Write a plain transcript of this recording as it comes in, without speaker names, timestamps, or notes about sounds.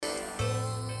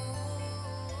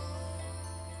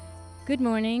Good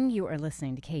morning. You are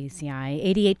listening to KUCI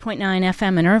 88.9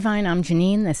 FM in Irvine. I'm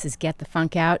Janine. This is Get the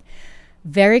Funk Out.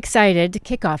 Very excited to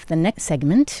kick off the next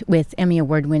segment with Emmy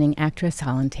Award-winning actress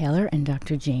Holland Taylor and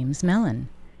Dr. James Mellon.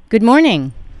 Good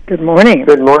morning. Good morning.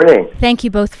 Good morning. Thank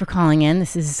you both for calling in.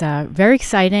 This is very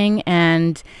exciting,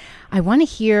 and I want to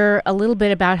hear a little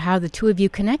bit about how the two of you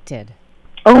connected.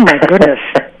 Oh, my goodness.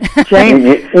 James.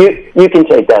 You can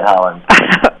take that, Holland.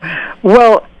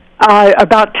 Well,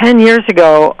 about 10 years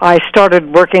ago, I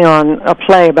started working on a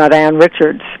play about Ann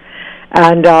Richards,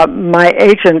 and my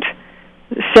agent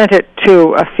sent it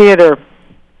to a theater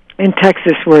in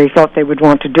Texas where he thought they would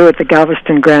want to do it, the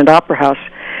Galveston Grand Opera House.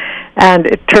 And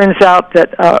it turns out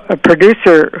that a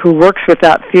producer who works with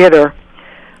that theater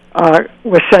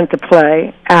was sent the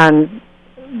play and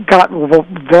got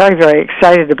very, very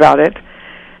excited about it.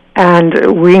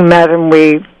 And we met and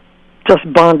we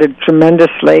just bonded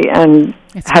tremendously and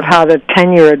have had a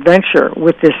 10-year adventure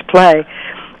with this play.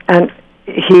 And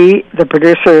the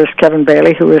producer is Kevin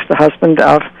Bailey, who is the husband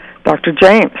of Dr.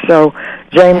 James. So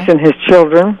James and his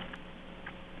children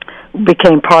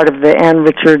became part of the Ann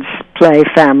Richards play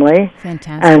family.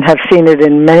 Fantastic. And have seen it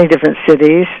in many different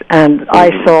cities. And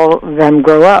I saw them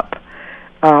grow up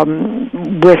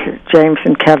with James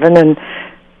and Kevin and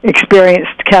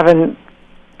experienced Kevin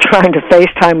trying to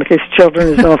FaceTime with his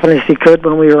children as often as he could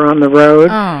when we were on the road.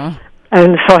 Oh.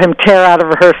 And saw him tear out of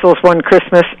rehearsals one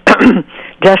Christmas,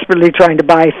 desperately trying to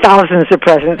buy thousands of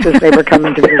presents as they were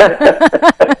coming to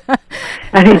visit.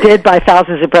 And he did buy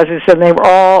thousands of presents, and they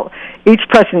were each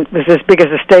present was as big as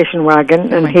a station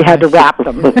wagon, and he had to wrap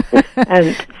them.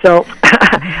 And so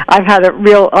I've had a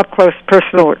real up-close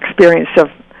personal experience of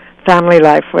family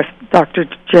life with Dr.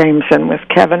 James and with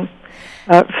Kevin.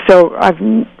 So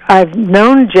I've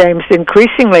known James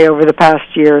increasingly over the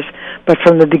past years, but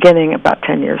from the beginning about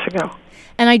 10 years ago.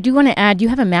 And I do want to add, you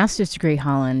have a master's degree,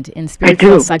 Holland, in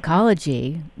spiritual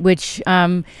psychology, which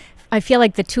I feel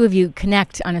like the two of you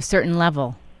connect on a certain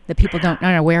level that people aren't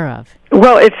aware of.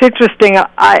 Well, it's interesting.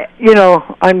 I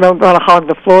don't want to hog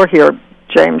the floor here,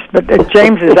 James, but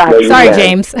James is actually... Sorry,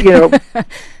 James.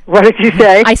 What did you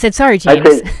say? I said sorry,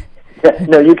 James.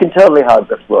 No, you can totally hog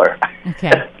the floor.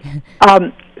 Okay.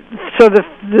 So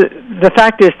the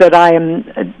fact is that I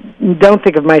don't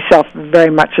think of myself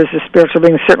very much as a spiritual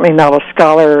being, certainly not a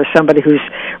scholar or somebody who's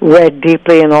read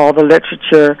deeply in all the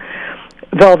literature,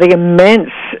 though the immense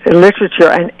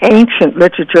literature and ancient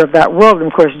literature of that world, and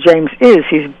of course James is.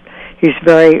 He's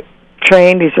very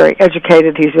trained, he's very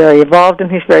educated, he's very evolved,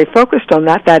 and he's very focused on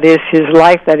that. That is his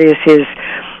life, that is his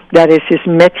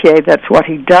métier, that's what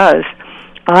he does.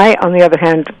 I, on the other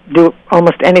hand, do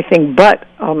almost anything but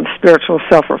spiritual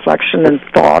self-reflection and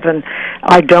thought, and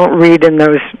I don't read in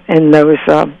those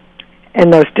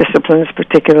disciplines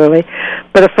particularly.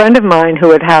 But a friend of mine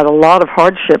who had a lot of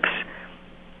hardships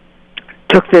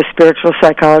took this spiritual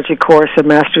psychology course, a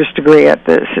master's degree at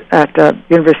the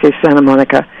University of Santa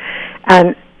Monica,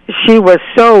 and she was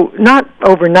so not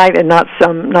overnight and not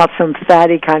some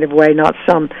fatty kind of way, not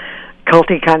some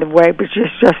culty kind of way, but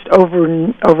just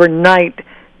overnight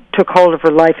took hold of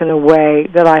her life in a way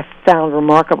that I found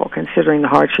remarkable, considering the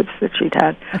hardships that she'd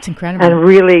had. That's incredible. And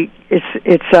really,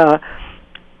 it's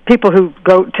people who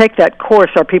take that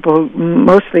course are people who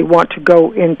mostly want to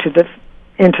go into the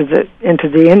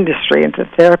industry, into the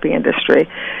therapy industry,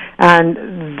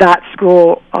 and that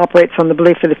school operates on the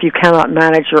belief that if you cannot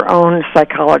manage your own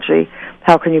psychology,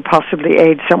 how can you possibly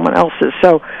aid someone else's?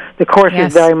 So the course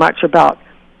is very much about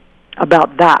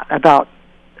that, about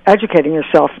educating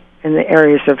yourself in the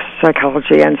areas of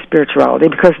psychology and spirituality,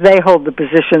 because they hold the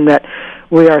position that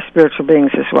we are spiritual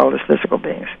beings as well as physical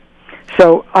beings.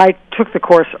 So I took the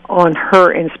course on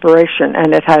her inspiration,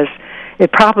 and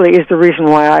it probably is the reason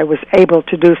why I was able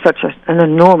to do such an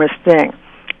enormous thing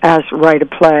as write a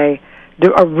play,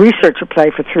 research a play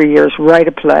for 3 years, write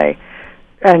a play,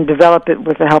 and develop it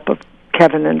with the help of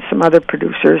Kevin and some other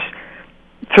producers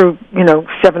through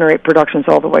 7 or 8 productions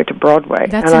all the way to Broadway.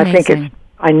 That's and amazing. I think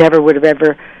I never would have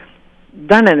ever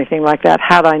done anything like that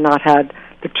had I not had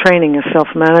the training and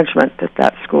self-management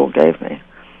that school gave me.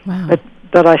 Wow.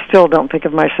 But I still don't think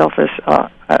of myself as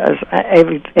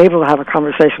able to have a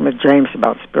conversation with James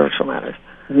about spiritual matters.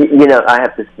 I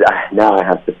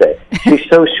have to say, she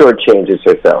so shortchanges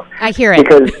herself. I hear it.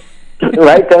 Because,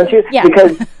 right, don't you? Yeah.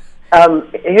 Because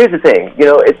here's the thing,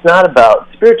 it's not about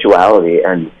spirituality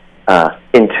and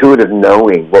intuitive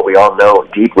knowing, what we all know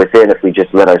deep within if we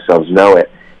just let ourselves know it.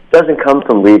 It doesn't come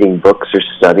from reading books or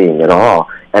studying at all.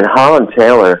 And Holland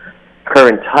Taylor, her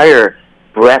entire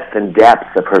breadth and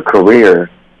depth of her career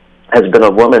has been a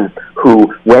woman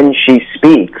who, when she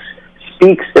speaks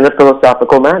speaks in a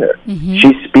philosophical manner. Mm-hmm.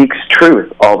 She speaks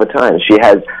truth all the time.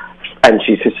 And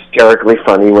she's hysterically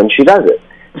funny when she does it.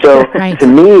 So right. to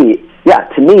me,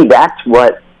 that's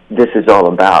what this is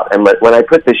all about. And when I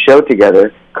put this show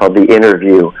together called The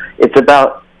Interview, it's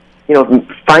about,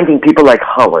 finding people like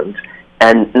Holland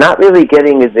and not really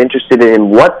getting as interested in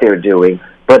what they're doing,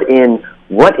 but in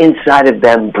what inside of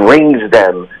them brings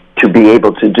them to be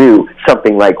able to do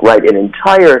something like write an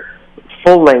entire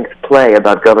full-length play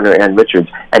about Governor Ann Richards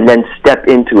and then step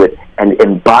into it and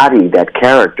embody that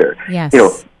character.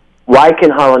 Yes. Why can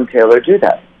Holland Taylor do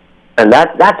that? And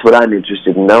that's what I'm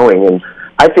interested in knowing. And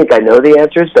I think I know the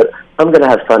answers, but I'm going to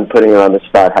have fun putting her on the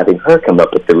spot, having her come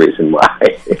up with the reason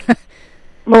why.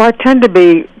 Well, I tend to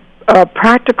be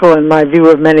practical in my view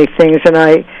of many things, and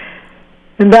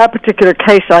in that particular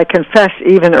case, I confess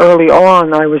even early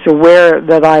on I was aware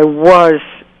that I was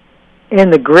in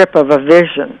the grip of a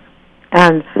vision.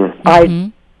 And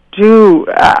I do,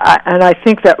 and I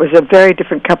think that was a very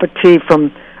different cup of tea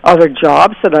from other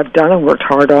jobs that I've done and worked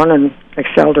hard on and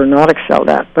excelled or not excelled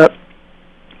at. But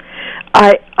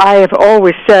I have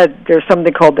always said there's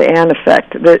something called the Anne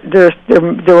effect.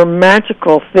 There were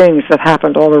magical things that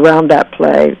happened all around that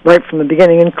play right from the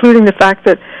beginning, including the fact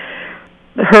that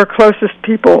her closest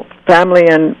people, family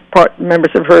and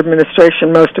members of her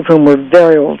administration, most of whom were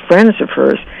very old friends of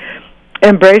hers,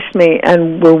 embraced me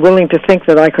and were willing to think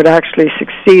that I could actually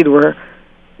succeed where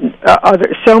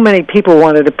so many people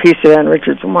wanted a piece of Ann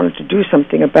Richards and wanted to do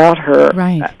something about her,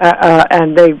 right?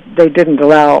 And they didn't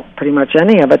allow pretty much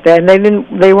any of it.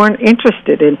 They weren't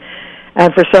interested in,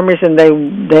 and for some reason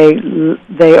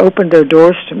they opened their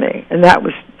doors to me, and that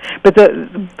was. But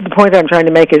the point I'm trying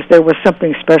to make is there was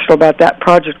something special about that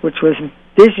project, which was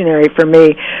visionary for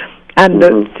me. And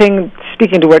the thing,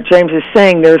 speaking to what James is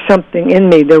saying, there was something in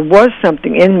me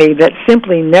that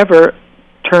simply never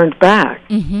turned back.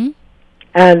 Mm-hmm.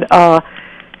 And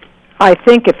I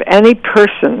think if any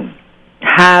person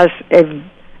has an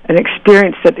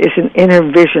experience that is an inner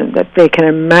vision, that they can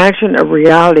imagine a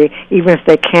reality even if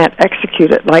they can't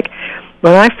execute it. Like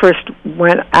when I first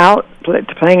went out to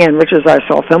playing Ann Richards, I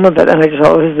saw a film of it, and I just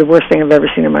thought, this is the worst thing I've ever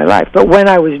seen in my life. But when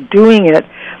I was doing it,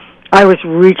 I was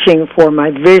reaching for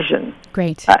my vision.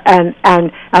 Great. And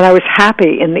I was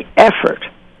happy in the effort.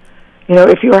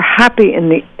 If you're happy in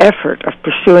the effort of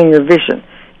pursuing your vision,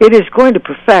 it is going to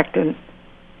perfect and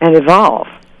evolve.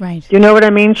 Right. Do you know what I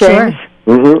mean, James?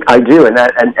 Sure. Mm-hmm, I do, and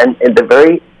the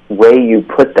very way you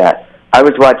put that, I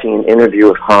was watching an interview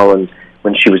of Holland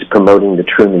when she was promoting The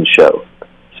Truman Show.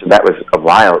 So that was a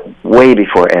while, way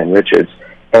before Ann Richards.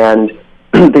 And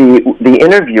the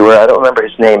interviewer, I don't remember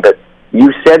his name, but you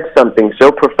said something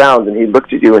so profound, and he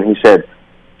looked at you and he said,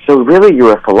 "So really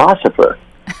you're a philosopher?"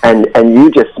 And you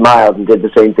just smiled and did the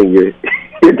same thing you're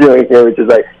doing here, which is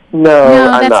like, no,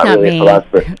 I'm not really a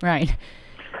philosopher. Right.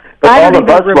 But I all don't of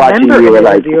us even watching remember you were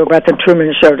like, interview about The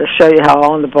Truman Show to show you how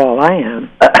on the ball I am.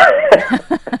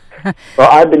 Well,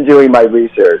 I've been doing my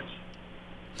research.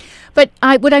 But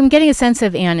what I'm getting a sense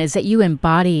of, Anne, is that you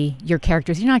embody your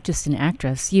characters. You're not just an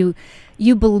actress. You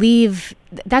believe.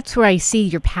 That's where I see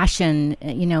your passion,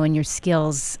 and your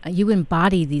skills. You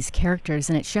embody these characters,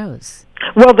 and it shows.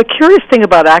 Well, the curious thing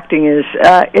about acting is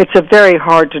it's a very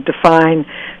hard to define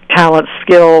talent,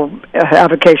 skill,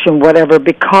 avocation, whatever,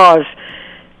 because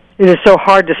it is so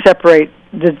hard to separate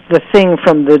the thing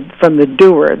from the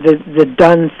doer, the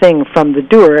done thing from the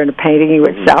doer. In a painting,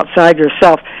 it's outside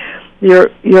yourself.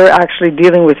 You're actually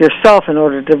dealing with yourself in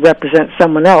order to represent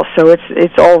someone else. So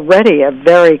it's already a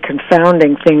very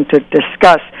confounding thing to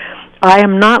discuss. I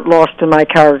am not lost in my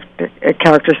characters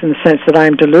in the sense that I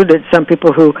am deluded. Some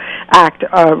people who act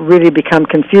really become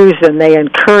confused, and they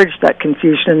encourage that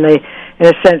confusion, and they, in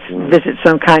a sense, visit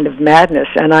some kind of madness.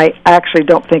 And I actually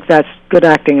don't think that's good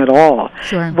acting at all.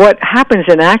 Sure. What happens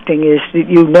in acting is that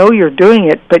you're doing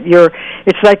it, but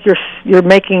it's like you're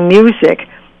making music.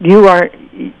 You are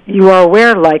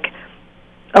aware, like,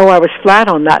 oh, I was flat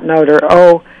on that note,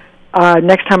 or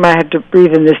next time I had to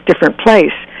breathe in this different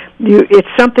place. It's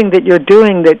something that you're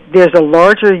doing, that there's a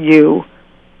larger you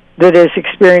that is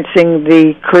experiencing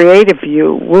the creative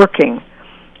you working.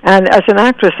 And as an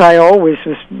actress, I always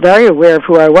was very aware of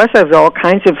who I was. There was all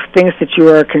kinds of things that you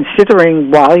are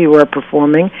considering while you are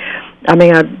performing. I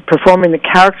mean, I'm performing the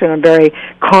character, and I'm very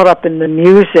caught up in the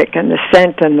music and the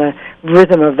scent and the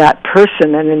rhythm of that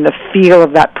person and in the feel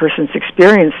of that person's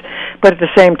experience. But at the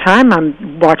same time,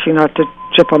 I'm watching not to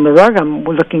trip on the rug. I'm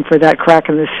looking for that crack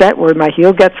in the set where my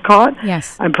heel gets caught.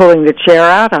 Yes. I'm pulling the chair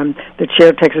out. The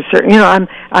chair takes a certain...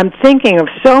 I'm thinking of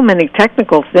so many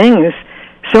technical things,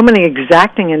 so many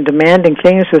exacting and demanding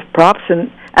things with props,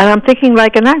 and I'm thinking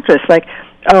like an actress, like,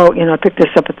 oh, I picked this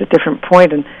up at a different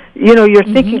point. And, you're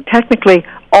thinking technically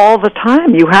all the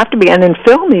time. You have to be, and in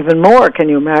film even more, can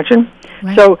you imagine?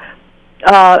 Right. So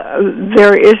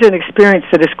there is an experience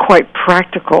that is quite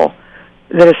practical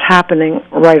that is happening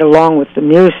right along with the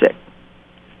music.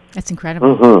 That's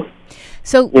incredible. Mm-hmm.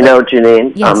 So,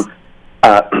 Janine, yes.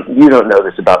 You don't know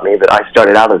this about me, but I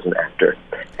started out as an actor.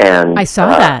 And I saw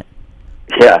that.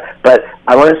 Yeah, but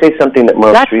I want to say something that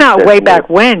Meryl That's Streep not said way to back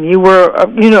me. when. You were,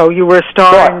 you were a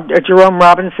star in Jerome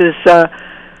Robbins' West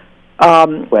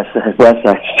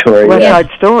Side Story. West yeah. Side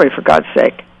Story, for God's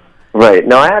sake. Right.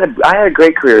 No, I had a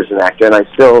great career as an actor, and I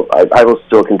will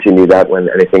still continue that when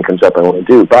anything comes up I want to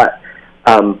do. But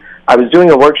I was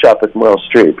doing a workshop with Meryl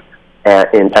Streep at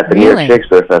the New York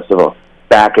Shakespeare Festival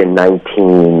back in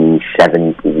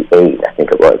 1978, I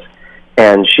think it was,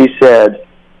 and she said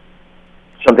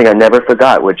something I never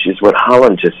forgot, which is what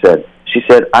Holland just said. She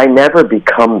said, "I never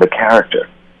become the character.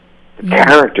 The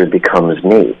character becomes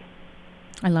me."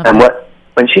 I love and that.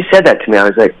 When she said that to me, I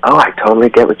was like, oh, I totally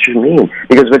get what you mean.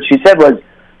 Because what she said was,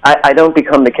 I don't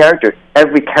become the character.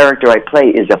 Every character I play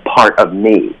is a part of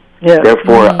me. Yeah.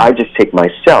 Therefore, I just take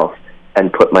myself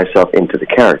and put myself into the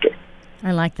character.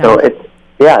 I like that. So it's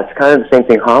kind of the same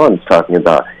thing Holland's talking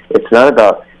about. It's not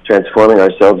about transforming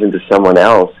ourselves into someone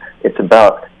else. It's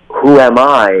about, who am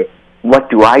I? What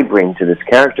do I bring to this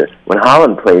character? When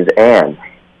Holland plays Anne,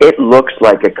 it looks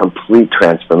like a complete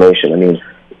transformation. I mean,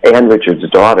 Anne Richards'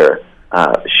 daughter,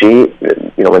 she,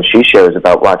 when she shares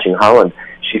about watching Holland,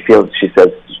 she says,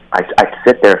 I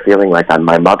sit there feeling like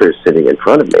my mother's sitting in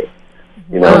front of me.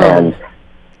 And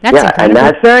that's incredible. and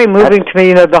That's very moving to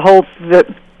me.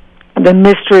 The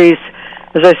mysteries.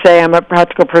 As I say, I'm a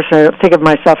practical person. I don't think of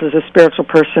myself as a spiritual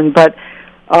person, but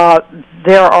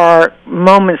there are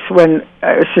moments when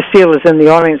Cecile is in the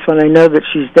audience, when I know that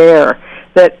she's there,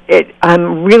 that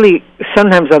I'm really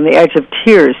sometimes on the edge of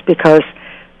tears, because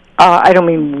I don't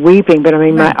mean weeping, but I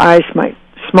mean my eyes might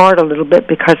smart a little bit,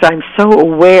 because I'm so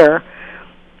aware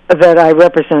that I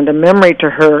represent a memory to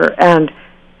her. And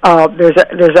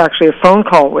there's actually a phone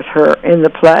call with her in the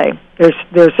play.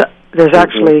 There's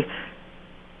actually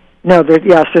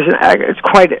it's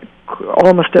quite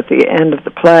almost at the end of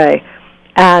the play.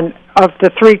 And of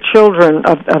the three children,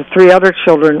 of three other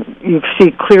children, you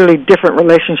see clearly different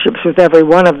relationships with every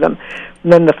one of them.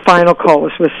 And then the final call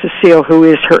was with Cecile, who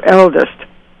is her eldest.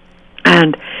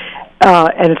 And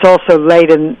it's also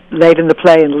late in the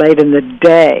play and late in the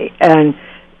day. And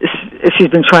she's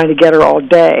been trying to get her all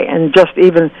day. And just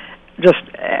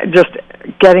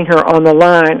getting her on the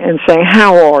line and saying,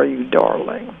 "How are you,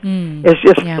 darling?" It's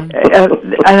just,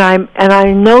 and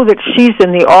I know that she's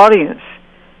in the audience,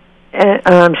 and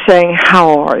I'm saying,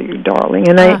 "How are you, darling?"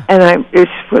 And it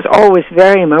was always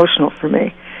very emotional for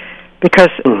me,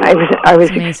 because I was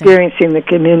experiencing the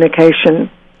communication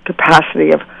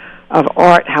capacity of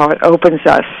art, how it opens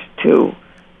us to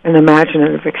an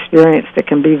imaginative experience that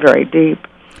can be very deep.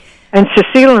 And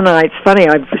Cecile and I, it's funny,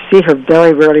 I saw her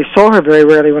very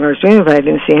rarely when I was doing the play. I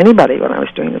didn't see anybody when I was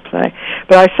doing the play.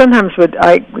 But I sometimes would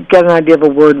get an idea of a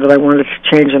word that I wanted to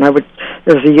change, and there was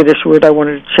a Yiddish word I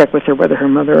wanted to check with her whether her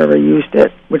mother ever used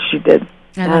it, which she did.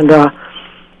 And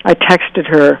I texted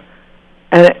her,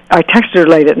 and I texted her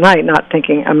late at night, not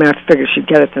thinking, I figured she'd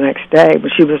get it the next day,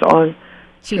 but she was on.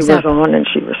 She was on, and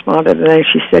she responded, and then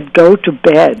she said, "Go to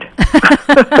bed."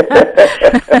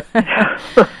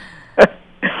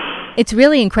 It's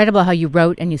really incredible how you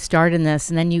wrote and you starred in this,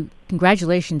 and then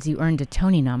congratulations, you earned a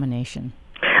Tony nomination.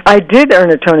 I did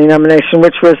earn a Tony nomination,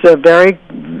 which was a very,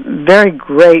 very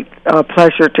great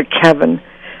pleasure to Kevin.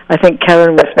 I think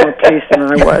Kevin was more pleased than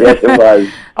I was. Yes, it was.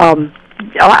 I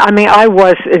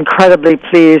was incredibly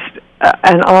pleased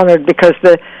and honored, because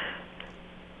the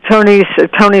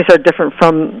Tonys are different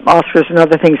from Oscars and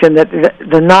other things in that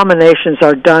the nominations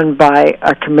are done by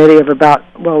a committee of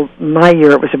my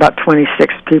year it was about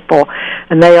 26 people,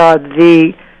 and they are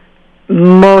the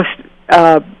most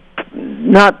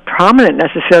not prominent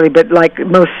necessarily, but like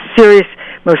most serious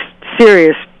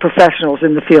professionals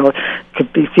in the field.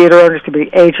 Could be theater owners, could be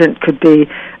agent, could be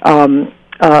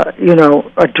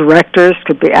directors,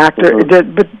 could be actors,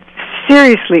 but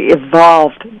seriously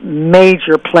evolved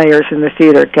major players in the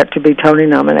theater get to be Tony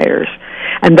nominators,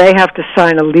 and they have to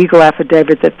sign a legal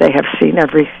affidavit that they have seen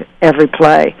every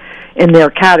play in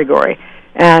their category.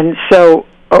 And so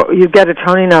you get a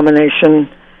Tony nomination,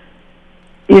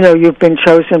 you've been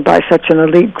chosen by such an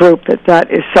elite group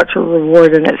that is such a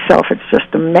reward in itself. It's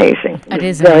just amazing. It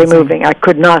is very amazing. moving. I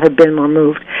could not have been more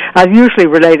moved. I usually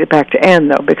relate it back to Anne,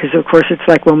 though, because of course it's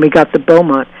like when we got the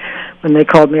Beaumont, when they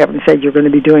called me up and said, "You're going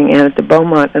to be doing Anne at the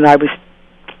Beaumont," and I was,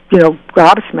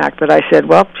 gobsmacked, but I said,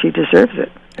 "Well, she deserves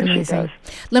it." Amazing.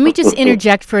 Let me just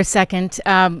interject for a second.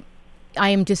 I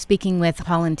am just speaking with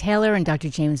Holland Taylor and Dr.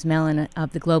 James Mellon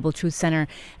of the Global Truth Center.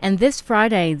 And this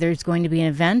Friday, there's going to be an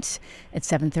event at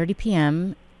 7:30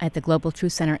 p.m. at the Global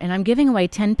Truth Center. And I'm giving away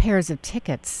 10 pairs of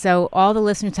tickets. So all the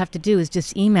listeners have to do is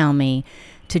just email me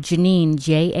to Janine,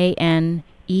 Janeeane,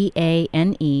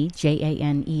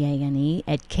 Janeeane,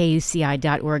 at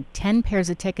KUCI.org. 10 pairs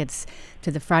of tickets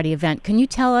to the Friday event. Can you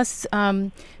tell us,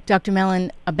 Dr.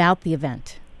 Mellon, about the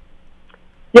event?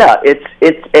 Yeah, it's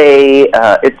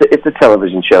a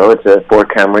television show. It's a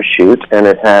 4-camera shoot, and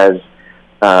it has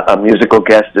a musical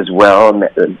guest as well,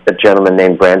 a gentleman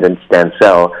named Brandon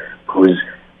Stansell, who's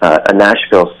a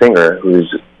Nashville singer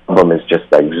whose album is just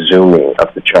like zooming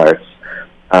up the charts.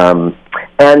 And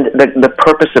the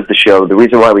purpose of the show, the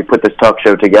reason why we put this talk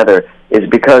show together, is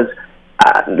because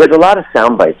there's a lot of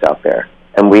sound bites out there,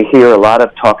 and we hear a lot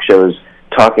of talk shows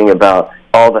talking about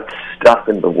all the stuff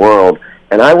in the world,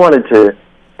 and I wanted to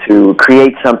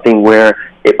create something where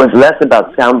it was less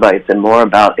about sound bites and more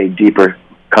about a deeper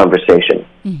conversation.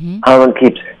 Mm-hmm. Holland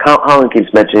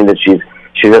keeps mentioning that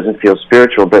she doesn't feel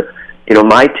spiritual, but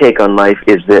my take on life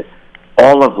is that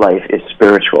all of life is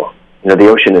spiritual. The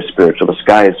ocean is spiritual, the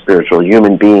sky is spiritual,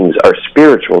 human beings are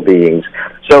spiritual beings.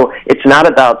 So it's not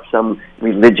about some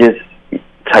religious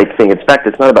type thing. In fact,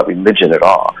 it's not about religion at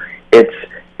all. It's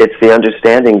the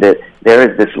understanding that there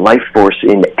is this life force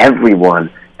in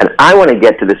everyone. And I want to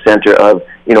get to the center of,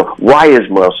 why is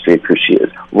Meryl Streep who she is?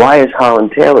 Why is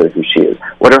Holland Taylor who she is?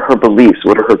 What are her beliefs?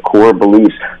 What are her core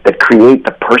beliefs that create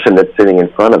the person that's sitting in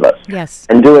front of us? Yes.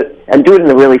 And do it in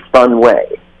a really fun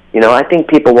way. I think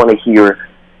people want to hear.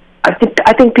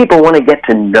 I think people want to get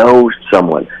to know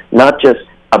someone, not just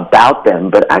about them,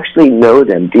 but actually know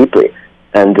them deeply.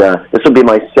 And this will be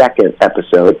my second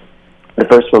episode. The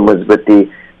first one was with the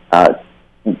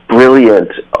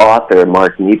brilliant author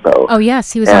Mark Nepo. Oh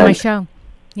yes, he was on my show.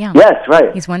 Yeah. Yes,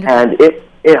 right. He's wonderful. And it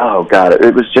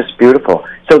was just beautiful.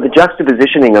 So the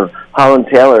juxtapositioning of Holland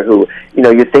Taylor, who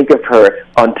you think of her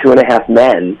on 2.5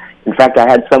 Men. In fact, I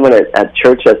had someone at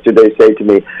church yesterday say to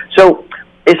me, "So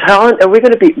is Holland? Are we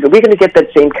going to get that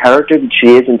same character that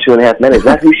she is in 2.5 Men? Is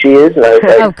that who she is?" And I was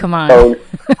like, "Oh, come on." "Oh,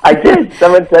 I did."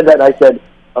 Someone said that, and I said,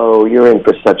 "Oh, you're in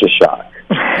for such a shock."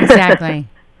 Exactly.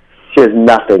 She is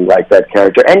nothing like that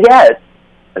character. And yet,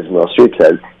 as Meryl Streep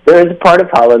says, there is a part of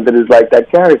Holland that is like that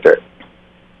character.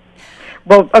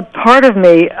 Well, a part of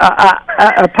me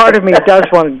does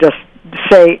want to just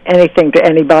say anything to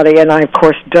anybody, and I, of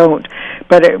course, don't.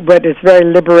 But it's very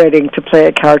liberating to play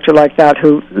a character like that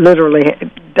who literally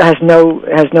has no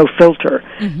filter.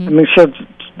 Mm-hmm. I mean,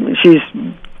 she's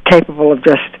capable of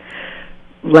just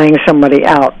laying somebody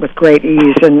out with great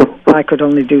ease, and I could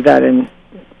only do that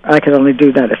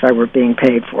if I were being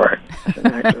paid for it as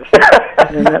an actress.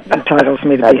 And that entitles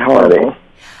me to be horrible. Funny.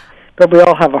 But we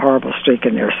all have a horrible streak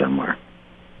in there somewhere.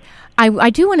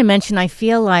 I do want to mention, I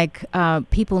feel like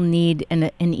people need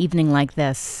an evening like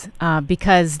this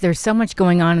because there's so much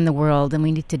going on in the world, and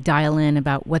we need to dial in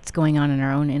about what's going on in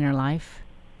our own inner life.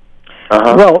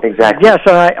 Well, exactly. Yes,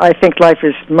 I think life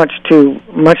is much too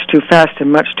fast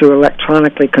and much too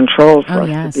electronically controlled for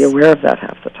us to be aware of that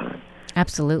half the time.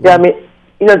 Absolutely. Yeah, I mean,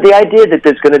 the idea that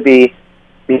there's going to be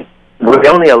we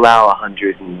only allow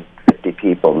 150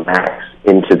 people max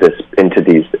into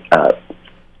these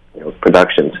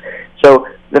productions. So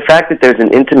the fact that there's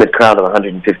an intimate crowd of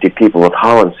 150 people with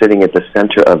Holland sitting at the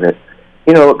center of it,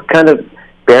 kind of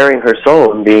bearing her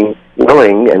soul and being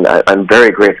willing, and I'm very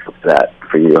grateful for that,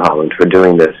 for you, Holland, for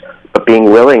doing this, but being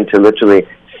willing to literally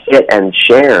sit and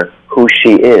share who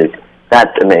she is,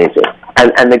 that's amazing.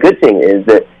 And the good thing is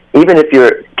that even if you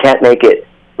can't make it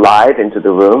live into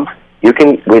the room,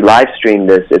 we live stream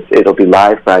this. It'll be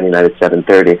live Friday night at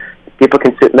 7:30. People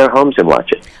can sit in their homes and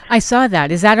watch it. I saw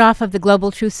that. Is that off of the Global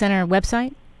Truth Center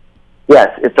website? Yes,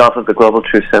 it's off of the Global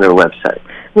Truth Center website.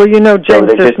 Well,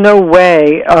 James, there's no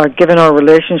way, given our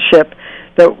relationship,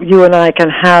 that you and I can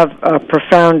have a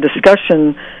profound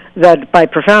discussion, that by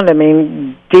profound I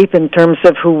mean deep in terms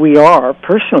of who we are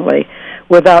personally,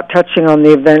 without touching on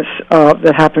the events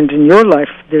that happened in your life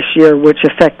this year, which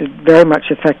very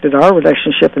much affected our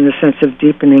relationship in the sense of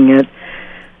deepening it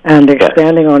and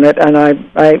expanding on it. And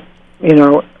I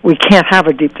we can't have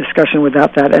a deep discussion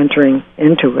without that entering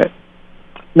into it.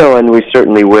 No, and we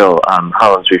certainly will.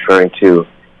 Holland's referring to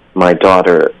my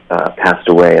daughter passed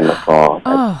away in the fall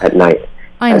at night.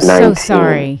 I'm so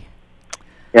sorry.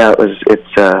 Yeah, it's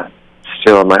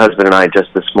still, my husband and I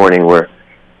just this morning were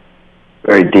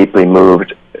very deeply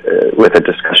moved with a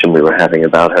discussion we were having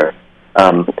about her.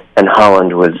 And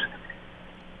Holland was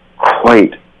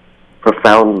quite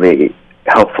profoundly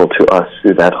helpful to us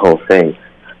through that whole thing.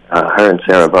 her and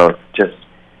Sarah both, just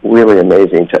really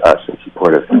amazing to us and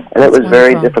supportive. And it was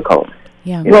very difficult.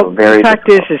 Yeah. Well, the fact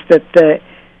is that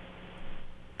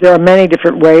there are many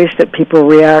different ways that people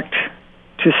react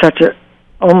to such a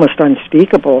almost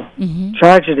unspeakable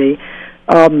tragedy.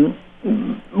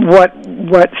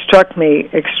 What struck me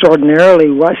extraordinarily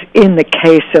was in the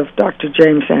case of Dr.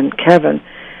 James and Kevin,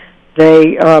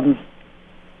 they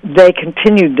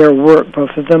continued their work.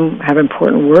 Both of them have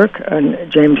important work,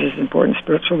 and James is important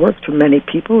spiritual work to many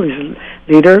people. He's a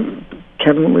leader.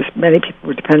 Many people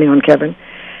were depending on Kevin.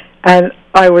 And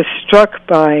I was struck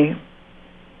by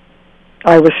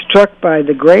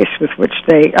the grace with which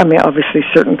they, obviously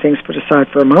certain things put aside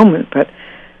for a moment, but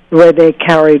the way they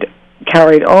carried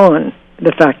on.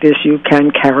 The fact is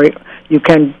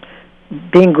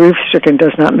being grief-stricken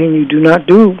does not mean you do not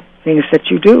do things that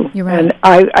you do. You're right. And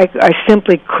I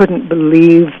simply couldn't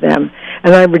believe them.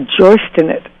 And I rejoiced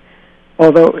in it.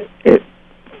 Although it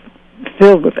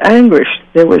filled with anguish,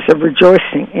 there was a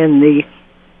rejoicing in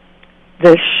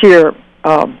the sheer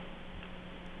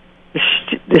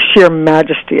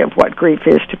majesty of what grief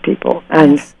is to people,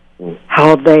 and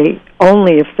how they,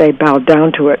 only if they bow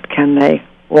down to it can they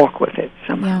walk with it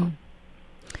somehow. Yeah.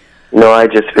 No, I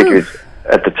just figured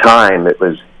at the time it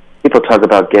was, people talk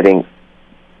about getting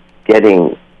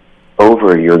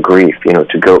over your grief,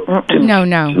 to go to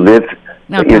live.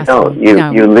 Not you possible.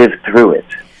 don't. You live through it.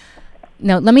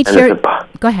 No, let me share.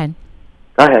 Go ahead.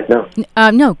 Go ahead. No.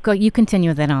 No. Go. You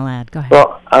continue. Then I'll add. Go ahead.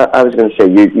 Well, I was going to say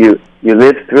you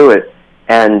live through it,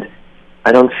 and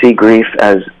I don't see grief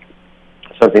as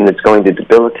something that's going to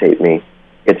debilitate me.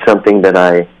 It's something that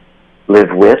I live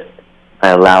with. I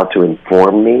allow to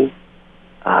inform me.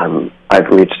 I've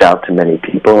reached out to many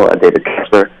people. David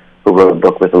Kessler, who wrote a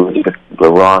book with Elizabeth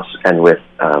Ross and with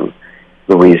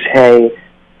Louise Hay.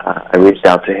 I reached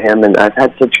out to him, and I've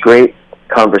had such great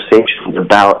conversations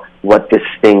about what this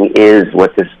thing is,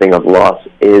 what this thing of loss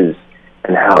is,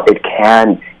 and how it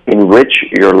can enrich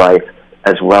your life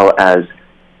as well as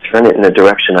turn it in a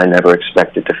direction I never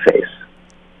expected to face.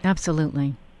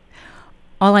 Absolutely.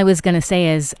 All I was going to say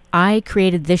is I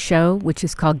created this show, which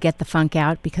is called Get the Funk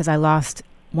Out, because I lost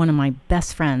one of my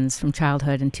best friends from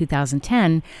childhood in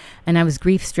 2010, and I was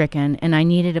grief-stricken, and I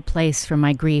needed a place for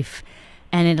my grief,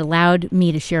 and it allowed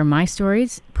me to share my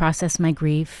stories, process my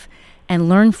grief, and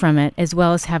learn from it, as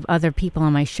well as have other people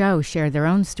on my show share their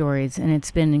own stories, and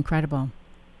it's been incredible.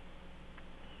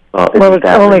 Well, it's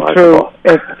only through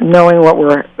knowing what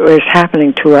is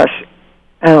happening to us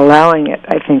and allowing it,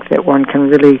 I think, that one can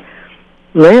really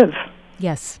live.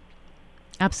 Yes,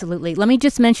 absolutely. Let me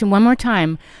just mention one more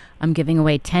time, I'm giving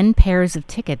away 10 pairs of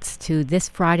tickets to this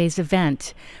Friday's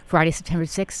event, Friday, September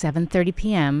 6th, 7:30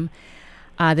 p.m.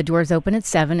 The doors open at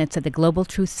 7. It's at the Global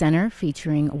Truth Center,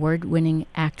 featuring award-winning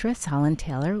actress Holland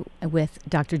Taylor with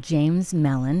Dr. James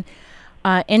Mellon.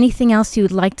 Anything else you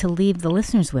would like to leave the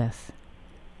listeners with?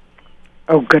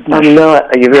 Oh, goodness. No,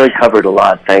 you really covered a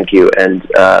lot. Thank you. And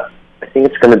I think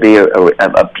it's going to be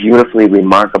a beautifully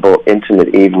remarkable,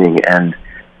 intimate evening, and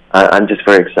I'm just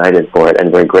very excited for it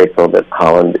and very grateful that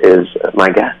Holland is my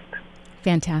guest.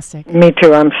 Fantastic. Me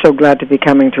too. I'm so glad to be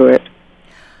coming to it.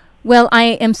 Well,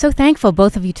 I am so thankful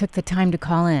both of you took the time to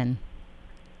call in.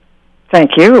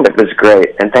 Thank you. It was great.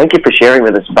 And thank you for sharing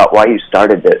with us about why you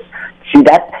started this. See,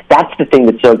 that's the thing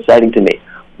that's so exciting to me.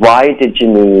 Why did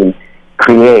Janine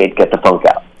create Get the Funk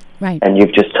Out? Right. And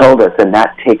you've just told us, and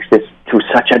that takes this to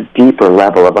such a deeper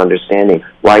level of understanding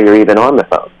why you're even on the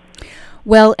phone.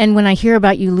 Well, and when I hear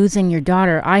about you losing your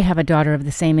daughter, I have a daughter of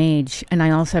the same age, and I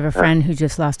also have a friend who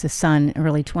just lost his son,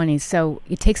 early 20s, so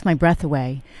it takes my breath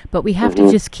away. But we have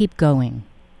to just keep going.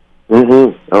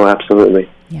 Mm-hmm. Oh, absolutely.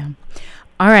 Yeah.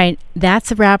 All right,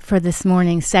 that's a wrap for this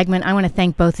morning's segment. I want to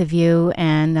thank both of you,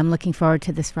 and I'm looking forward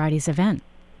to this Friday's event.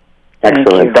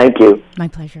 Excellent. Thank you. My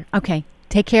pleasure. Okay,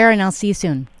 take care, and I'll see you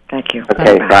soon. Thank you.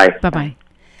 Okay, bye. Bye-bye.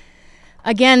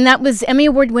 Again, that was Emmy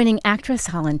Award-winning actress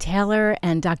Holland Taylor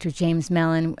and Dr. James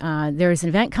Mellon. There is an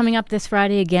event coming up this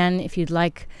Friday. Again, if you'd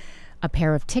like a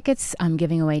pair of tickets, I'm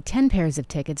giving away 10 pairs of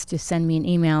tickets. Just send me an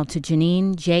email to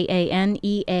Janine, JANEANE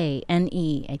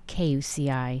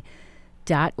 @KUCI.org.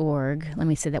 Let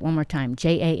me say that one more time,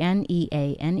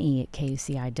 JANEANE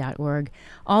 @KUCI.org.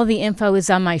 All the info is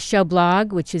on my show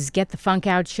blog, which is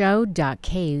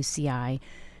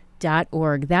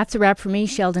getthefunkoutshow.kuci.org. That's a wrap for me.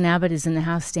 Sheldon Abbott is in the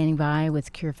house standing by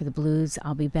with Cure for the Blues.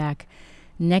 I'll be back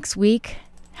next week.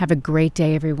 Have a great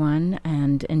day, everyone,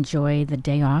 and enjoy the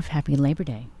day off. Happy Labor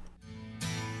Day.